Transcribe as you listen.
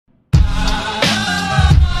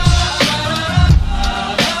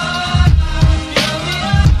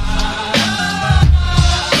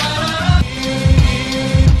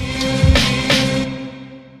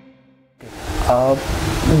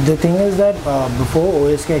The thing is that before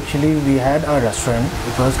OSK actually we had a restaurant.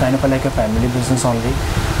 It was kind of like a family business only.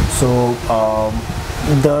 So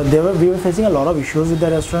we were facing a lot of issues with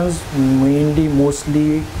the restaurants,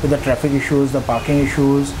 mostly with the traffic issues, the parking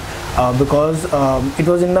issues, because it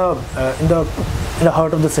was in the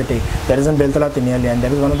heart of the city. That is in Beltala Tiniali, and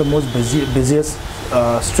that is one of the most busiest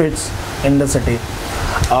streets in the city.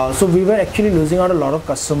 So we were actually losing out a lot of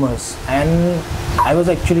customers, and I was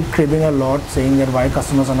actually cribbing a lot, saying that why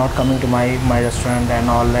customers are not coming to my restaurant and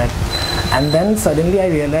all that. And then suddenly I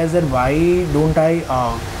realized that why don't I,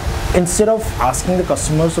 instead of asking the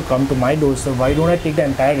customers to come to my doorstep, why don't I take the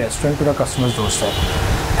entire restaurant to the customer's doorstep?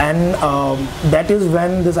 And that is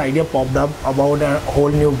when this idea popped up about a whole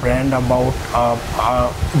new brand, about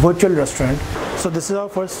a virtual restaurant. So this is our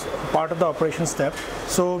first part of the operation step.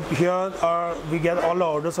 So here we get all the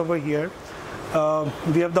orders over here.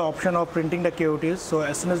 We have the option of printing the KOTs. So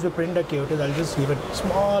as soon as we print the KOTs, I'll just give a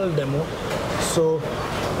small demo. So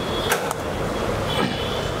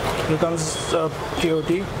here comes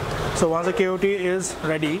KOT. So once the KOT is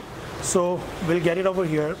ready, so we'll get it over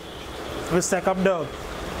here. We'll stack up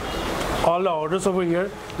all the orders over here.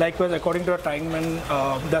 Likewise, according to our time, and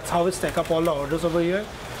that's how we stack up all the orders over here.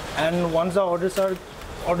 And once the orders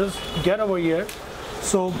get over here,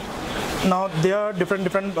 so now there are different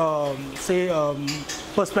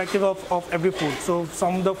perspective of every food. So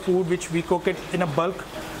some of the food which we cook it in a bulk,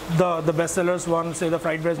 the best sellers one, say the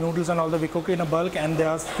fried rice, noodles and all that, we cook it in a bulk, and there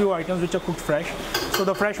are few items which are cooked fresh. So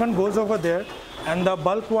the fresh one goes over there, and the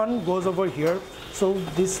bulk one goes over here. So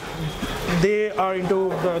they are into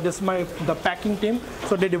the packing team.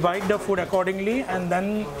 So they divide the food accordingly, and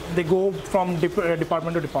then they go from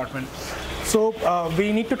department to department. So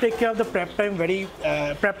we need to take care of the prep time.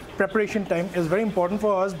 Preparation time is very important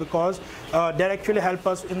for us, because that actually helps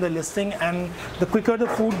us in the listing, and the quicker the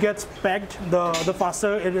food gets packed, the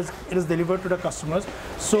faster it is delivered to the customers.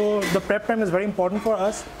 So the prep time is very important for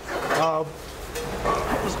us.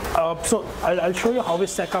 So I'll show you how we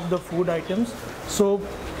stack up the food items. So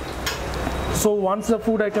once the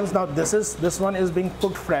food items, now this one is being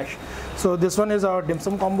cooked fresh. So this one is our dim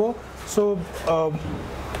sum combo. So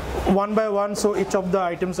one by one, so each of the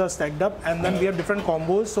items are stacked up, and then we have different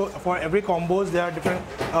combos. So for every combos there are different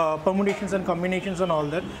permutations and combinations and all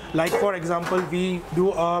that. Like for example, we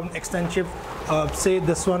do extensive, say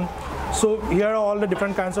this one. So here are all the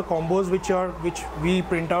different kinds of combos which we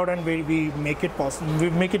print out, and we make it possible. We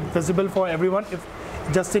make it visible for everyone. If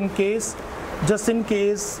just in case,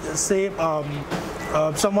 say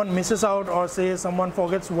someone misses out, or say someone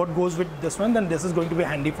forgets what goes with this one, then this is going to be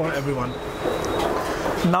handy for everyone.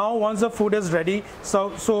 Now once the food is ready,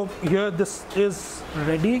 so here this is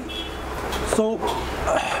ready. So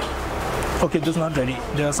okay, this is not ready.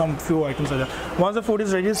 There are some few items there. Once the food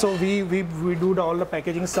is ready, so we do all the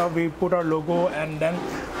packaging stuff. We put our logo, and then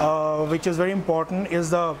which is very important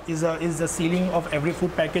is the sealing of every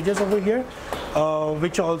food packages over here,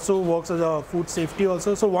 which also works as a food safety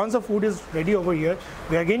also. So once the food is ready over here,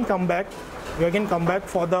 we again come back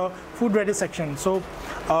for the food ready section. So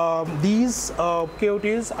these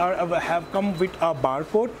KOTs have come with a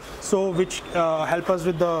barcode, so which help us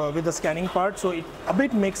with the scanning part. So it a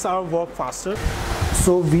bit makes our work faster.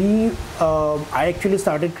 So I actually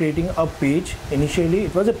started creating a page. Initially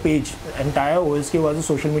it was a page. Entire OSK was a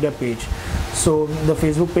social media page. So the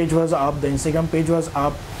Facebook page was up, the Instagram page was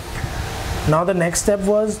up. Now the next step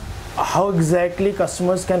was how exactly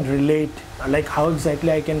customers can relate, like how exactly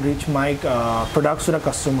I can reach my products to the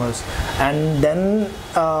customers. And then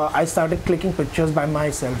I started clicking pictures by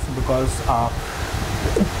myself, because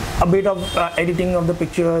a bit of editing of the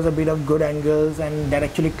pictures, a bit of good angles, and that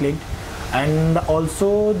actually clicked. And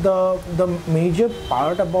also the major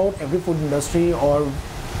part about every food industry or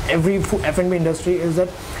every F&B industry is that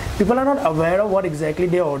people are not aware of what exactly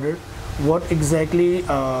they order, what exactly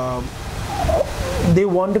they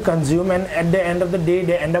want to consume, and at the end of the day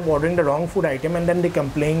they end up ordering the wrong food item, and then they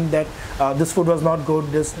complain that this food was not good,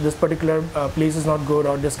 this particular place is not good,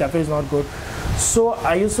 or this cafe is not good. So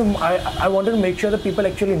I wanted to make sure that people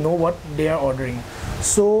actually know what they are ordering.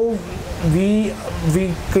 So we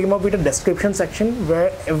came up with a description section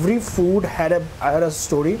where every food had a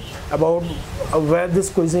story about where this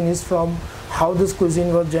cuisine is from, how this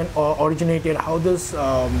cuisine was originated, how this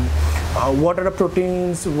what are the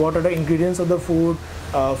proteins, what are the ingredients of the food,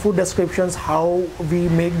 food descriptions, how we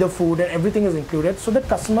make the food, and everything is included, so that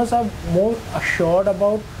customers are more assured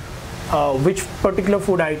about which particular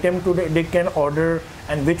food item they can order,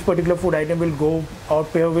 and which particular food item will go or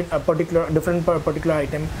pair with a particular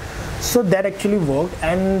item. So that actually worked,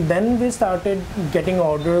 and then we started getting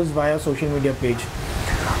orders via social media page.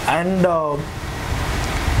 And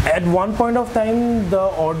At one point of time, the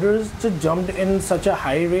orders just jumped in such a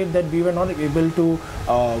high rate that we were not able to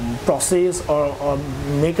process or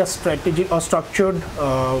make a strategic or structured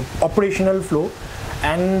operational flow,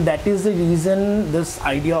 and that is the reason this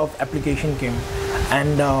idea of application came.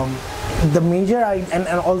 And the major and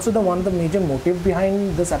also one of the major motive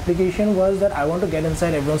behind this application was that I want to get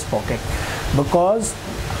inside everyone's pocket, because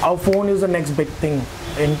our phone is the next big thing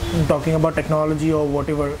in talking about technology or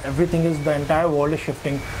whatever. Everything is, the entire world is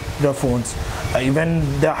shifting to the phones. Even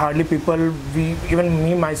there are hardly people, even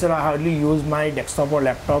me myself, I hardly use my desktop or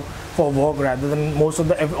laptop for work, rather than most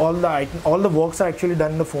of all the works are actually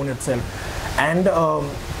done in the phone itself. And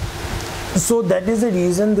so that is the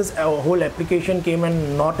reason this whole application came,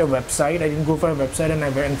 and not a website. I didn't go for a website, and I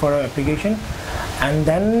went for an application. And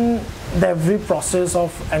then every process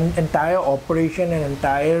of an entire operation and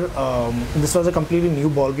entire this was a completely new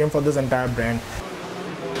ball game for this entire brand.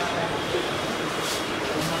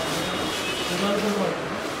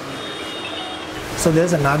 So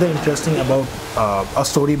there's another interesting about a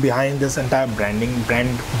story behind this entire brand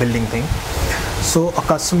building thing. So a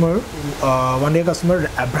customer, one day a customer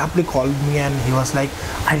abruptly called me and he was like,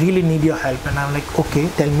 I really need your help. And I'm like, okay,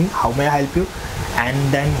 tell me, how may I help you? And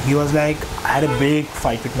then he was like, I had a big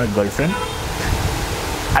fight with my girlfriend.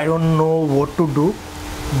 I don't know what to do,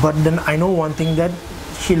 but then I know one thing, that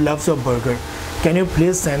she loves your burger. Can you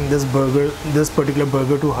please send this particular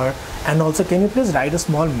burger to her? And also, can you please write a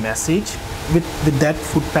small message with that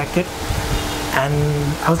food packet? And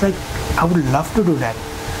I was like, I would love to do that.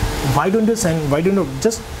 Why don't you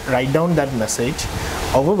just write down that message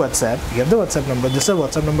over WhatsApp? You have the WhatsApp number, this is the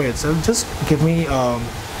WhatsApp number itself. Just give me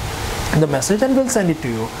the message and we'll send it to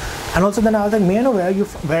you. And also then I was like, may I know where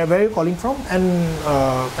are you calling from?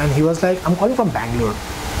 And he was like, I'm calling from Bangalore.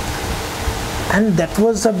 And that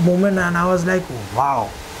was a moment, and I was like, wow.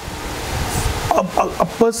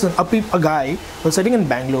 A guy was sitting in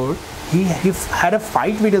Bangalore, he had a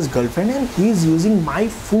fight with his girlfriend, and he's using my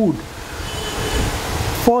food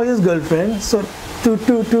for his girlfriend, so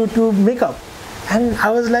to make up. And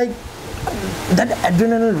I was like, that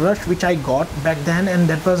adrenaline rush which I got back then, and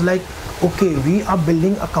that was like, okay, we are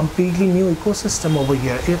building a completely new ecosystem over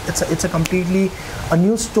here. It's a completely a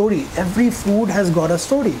new story. Every food has got a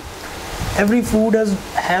story. Every food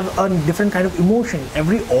have a different kind of emotion.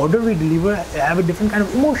 Every order we deliver have a different kind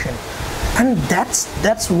of emotion, and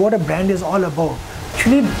that's what a brand is all about.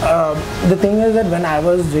 Actually, the thing is that when I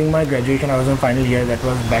was doing my graduation, I was in final year. That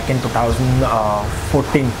was back in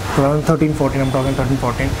 2013, 14. I'm talking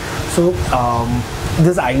 13-14. So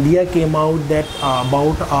this idea came out that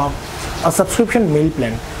about a subscription meal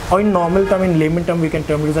plan, or in normal term, in layman term, we can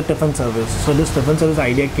term it as a tiffin service. So this tiffin service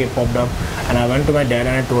idea popped up, and I went to my dad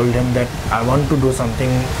and I told him that I want to do something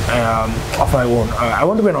of my own. I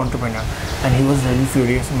want to be an entrepreneur. And he was really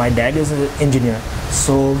furious. My dad is an engineer,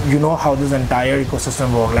 so you know how this entire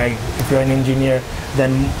ecosystem works. Like, if you're an engineer,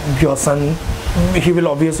 then your son, he will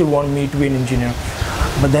obviously want me to be an engineer.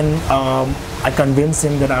 But then I convinced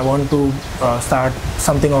him that I want to start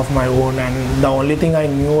something of my own, and the only thing I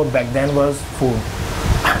knew back then was food.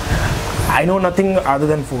 I know nothing other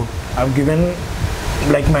than food. I've given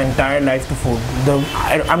like my entire life to food.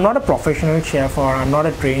 I'm not a professional chef, or I'm not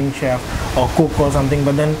a trained chef or cook or something,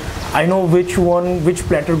 but then I know which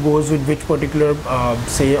platter goes with which particular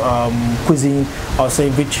cuisine, or say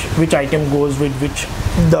which item goes with which,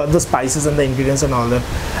 the spices and the ingredients and all that.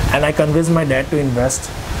 And I convinced my dad to invest,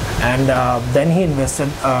 and then he invested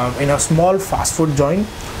in a small fast food joint.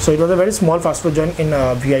 So it was a very small fast food joint in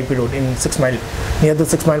VIP Road in 6 Mile, near the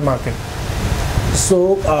 6 Mile market.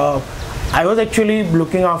 So I was actually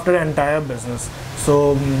looking after the entire business.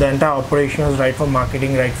 So the entire operations, right from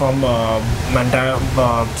marketing, right from entire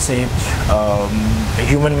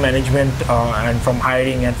human management, and from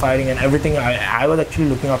hiring and firing and everything, I was actually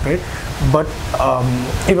looking after it. But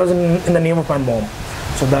it was in the name of my mom.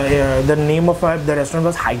 So the name of the restaurant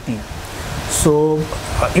was High Tea. So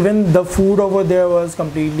even the food over there was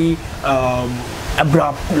completely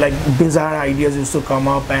abrupt, like bizarre ideas used to come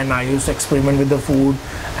up, and I used to experiment with the food.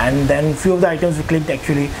 And then few of the items we clicked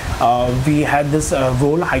actually. We had this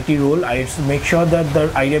roll, high tea roll. I used to make sure that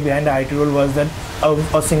the idea behind the high tea roll was that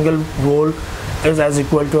a single roll is as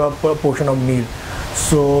equal to a portion of meal.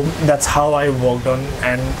 So that's how I worked on,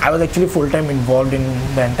 and I was actually full-time involved in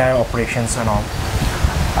the entire operations and all.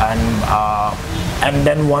 And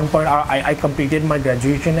then one point I completed my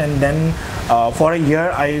graduation, and then for a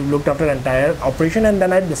year I looked after the entire operation, and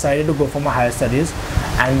then I decided to go for my higher studies.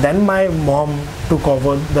 And then my mom took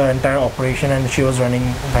over the entire operation, and she was running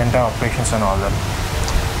the entire operations and all that.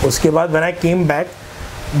 Uske baad, when I came back,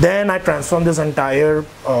 Then I transformed this entire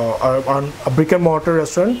on a brick and mortar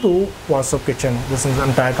restaurant to One Stop Kitchen. This is an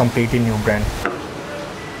entire completely new brand.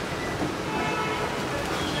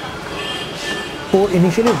 So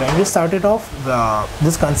initially when we started off,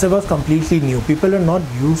 this concept was completely new. People are not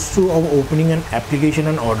used to opening an application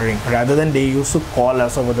and ordering. Rather than they used to call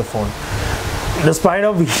us over the phone. Despite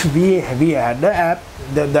of we had the app,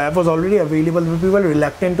 the app was already available, but people were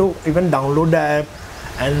reluctant to even download the app,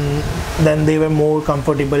 and then they were more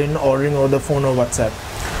comfortable in ordering over the phone or WhatsApp.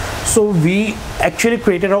 So we actually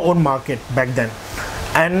created our own market back then,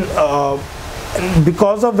 and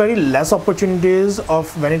because of very less opportunities of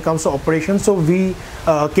when it comes to operations, so we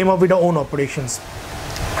came up with our own operations.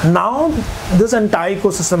 Now this entire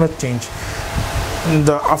ecosystem has changed.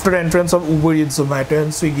 After the entrance of Uber Eats, Zomato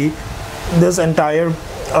and Swiggy, this entire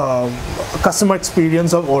customer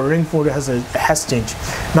experience of ordering food has changed.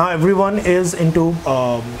 Now everyone is into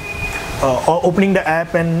opening the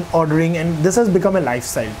app and ordering, and this has become a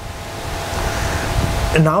lifestyle.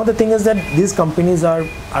 And now the thing is that these companies are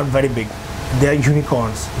very big. They are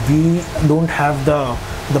unicorns. We don't have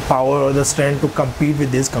the power or the strength to compete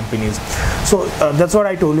with these companies. So that's what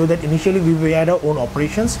I told you, that initially we had our own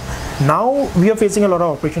operations. Now we are facing a lot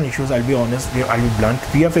of operation issues. I'll be honest, I'll be blunt.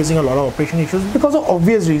 We are facing a lot of operation issues because of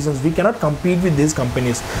obvious reasons. We cannot compete with these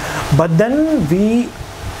companies. But then we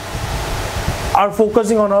are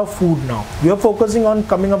focusing on our food now. We are focusing on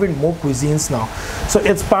coming up with more cuisines now. So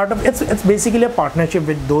it's basically a partnership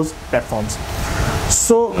with those platforms.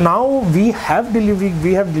 So now we have delivery,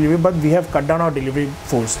 but we have cut down our delivery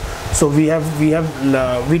force. So we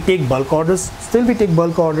take bulk orders. Still we take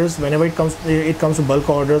bulk orders whenever it comes to bulk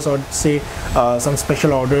orders, or say some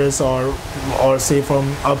special orders, or say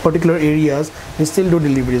from particular areas. We still do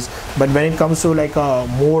deliveries. But when it comes to like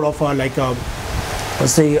more of a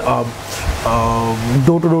say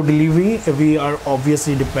door-to-door delivery, we are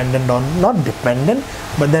obviously dependent on, not dependent,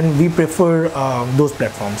 but then we prefer those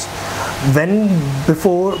platforms. When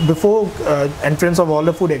before entrance of all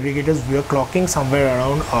the food aggregators, we were clocking somewhere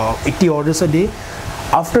around 80 orders a day.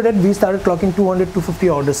 After that we started clocking 200-250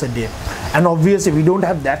 orders a day, and obviously we don't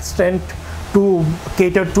have that strength to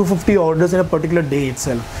cater 250 orders in a particular day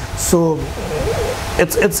itself. So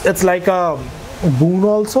it's like a boon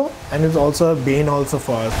also, and it's also a bane also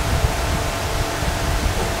for us.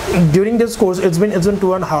 During this course, it's been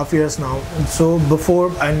 2.5 years now. So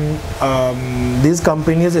before, and these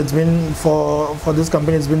companies, it's been for this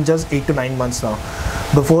company, it's been just 8 to 9 months now.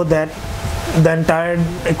 Before that, the entire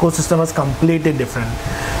ecosystem was completely different.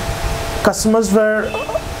 Customers were,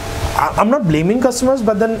 I'm not blaming customers,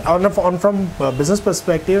 but then from a business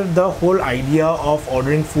perspective, the whole idea of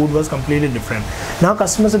ordering food was completely different. Now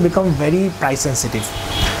customers have become very price sensitive.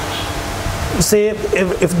 Say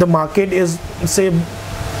if the market is, say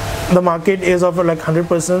the market is of like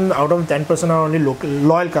 100%, out of 10% are only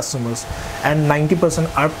loyal customers, and 90%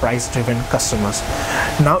 are price driven customers.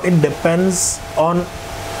 Now it depends on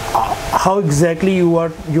how exactly you are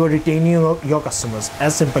retaining your customers.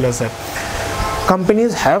 As simple as that.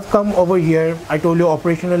 Companies have come over here. I told you,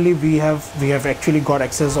 operationally we have actually got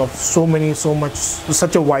access of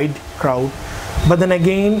such a wide crowd. But then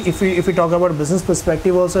again, if we talk about a business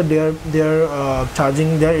perspective also, they're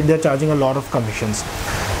charging a lot of commissions.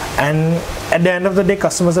 And at the end of the day,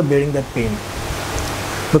 customers are bearing that pain,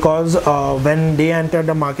 because when they entered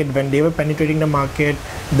the market, when they were penetrating the market,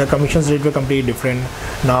 the commissions rate were completely different.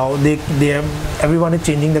 Now everyone is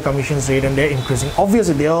changing the commissions rate, and they're increasing.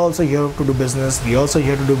 Obviously they are also here to do business, we are also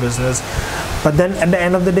here to do business, but then at the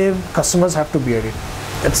end of the day, customers have to bear it.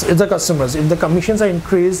 It's the customers. If the commissions are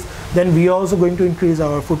increased, then we are also going to increase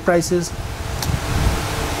our food prices.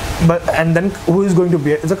 And then who is going to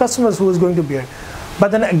bear? It's the customers who is going to bear.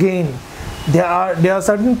 But then again, there are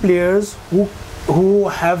certain players who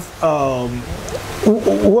have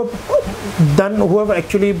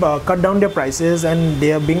actually cut down their prices, and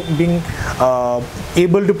they are being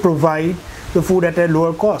able to provide the food at a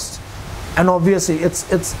lower cost. And obviously it's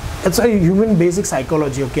a human basic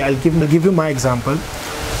psychology. Okay, I'll give you my example.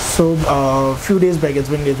 So few days back, it's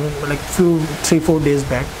been like 3-4 days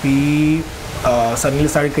back, we suddenly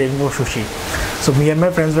started craving for sushi. So me and my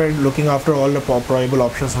friends were looking after all the probable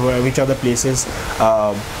options, which are the places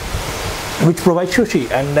which provide sushi,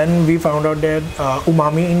 and then we found out that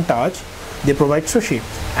Umami in Taj, they provide sushi,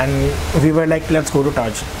 and we were like, let's go to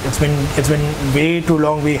Taj. It's been way too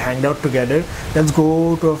long we hanged out together. Let's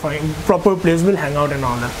go to a proper place, we'll hang out and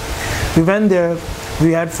all that. We went there,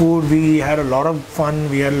 we had food, we had a lot of fun,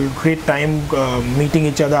 we had a great time meeting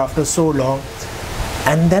each other after so long.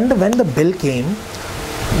 And then when the bill came,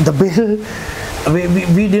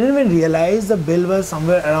 we didn't even realize the bill was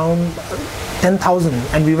somewhere around 10,000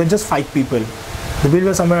 and we were just 5 people. The bill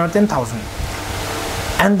was somewhere around 10,000.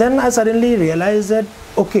 And then I suddenly realized that,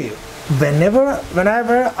 okay,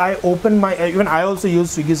 whenever I open my, even I also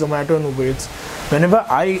use Swiggy, Zomato and Uber Eats, whenever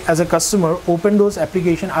I as a customer open those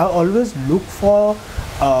applications, I always look for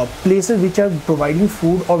places which are providing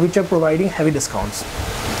food or which are providing heavy discounts.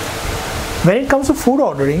 When it comes to food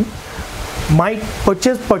ordering, my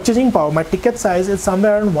purchasing power, my ticket size is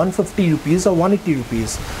somewhere around 150 rupees or 180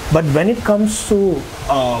 rupees. But when it comes to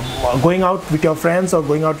going out with your friends or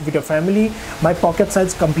going out with your family, my pocket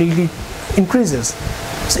size completely increases.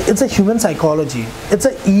 So it's a human psychology. It's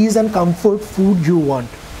a ease and comfort food you want.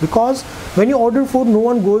 Because when you order food, no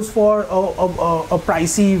one goes for a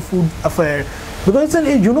pricey food affair. Because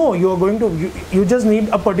you know you are going to, you just need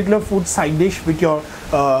a particular food side dish with your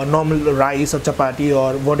normal rice or chapati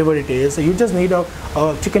or whatever it is. So you just need a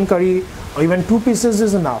chicken curry, or even 2 pieces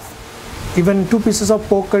is enough. Even 2 pieces of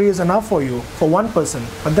pork curry is enough for you, for one person.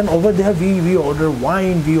 But then over there we order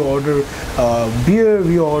wine, we order beer,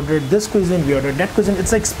 we order this cuisine, we order that cuisine.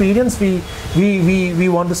 It's an experience we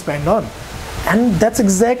want to spend on. And that's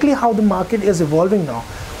exactly how the market is evolving now.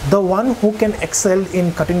 The one who can excel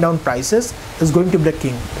in cutting down prices is going to be the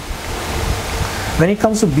king. When it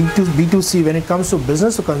comes to B2C, when it comes to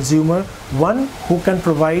business to consumer, one who can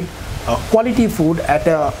provide quality food at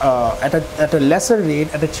a lesser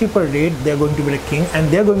rate, at a cheaper rate, they're going to be the king, and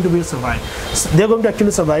they're going to be survive. They're going to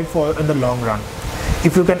actually survive in the long run.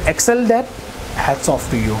 If you can excel that, hats off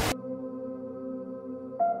to you.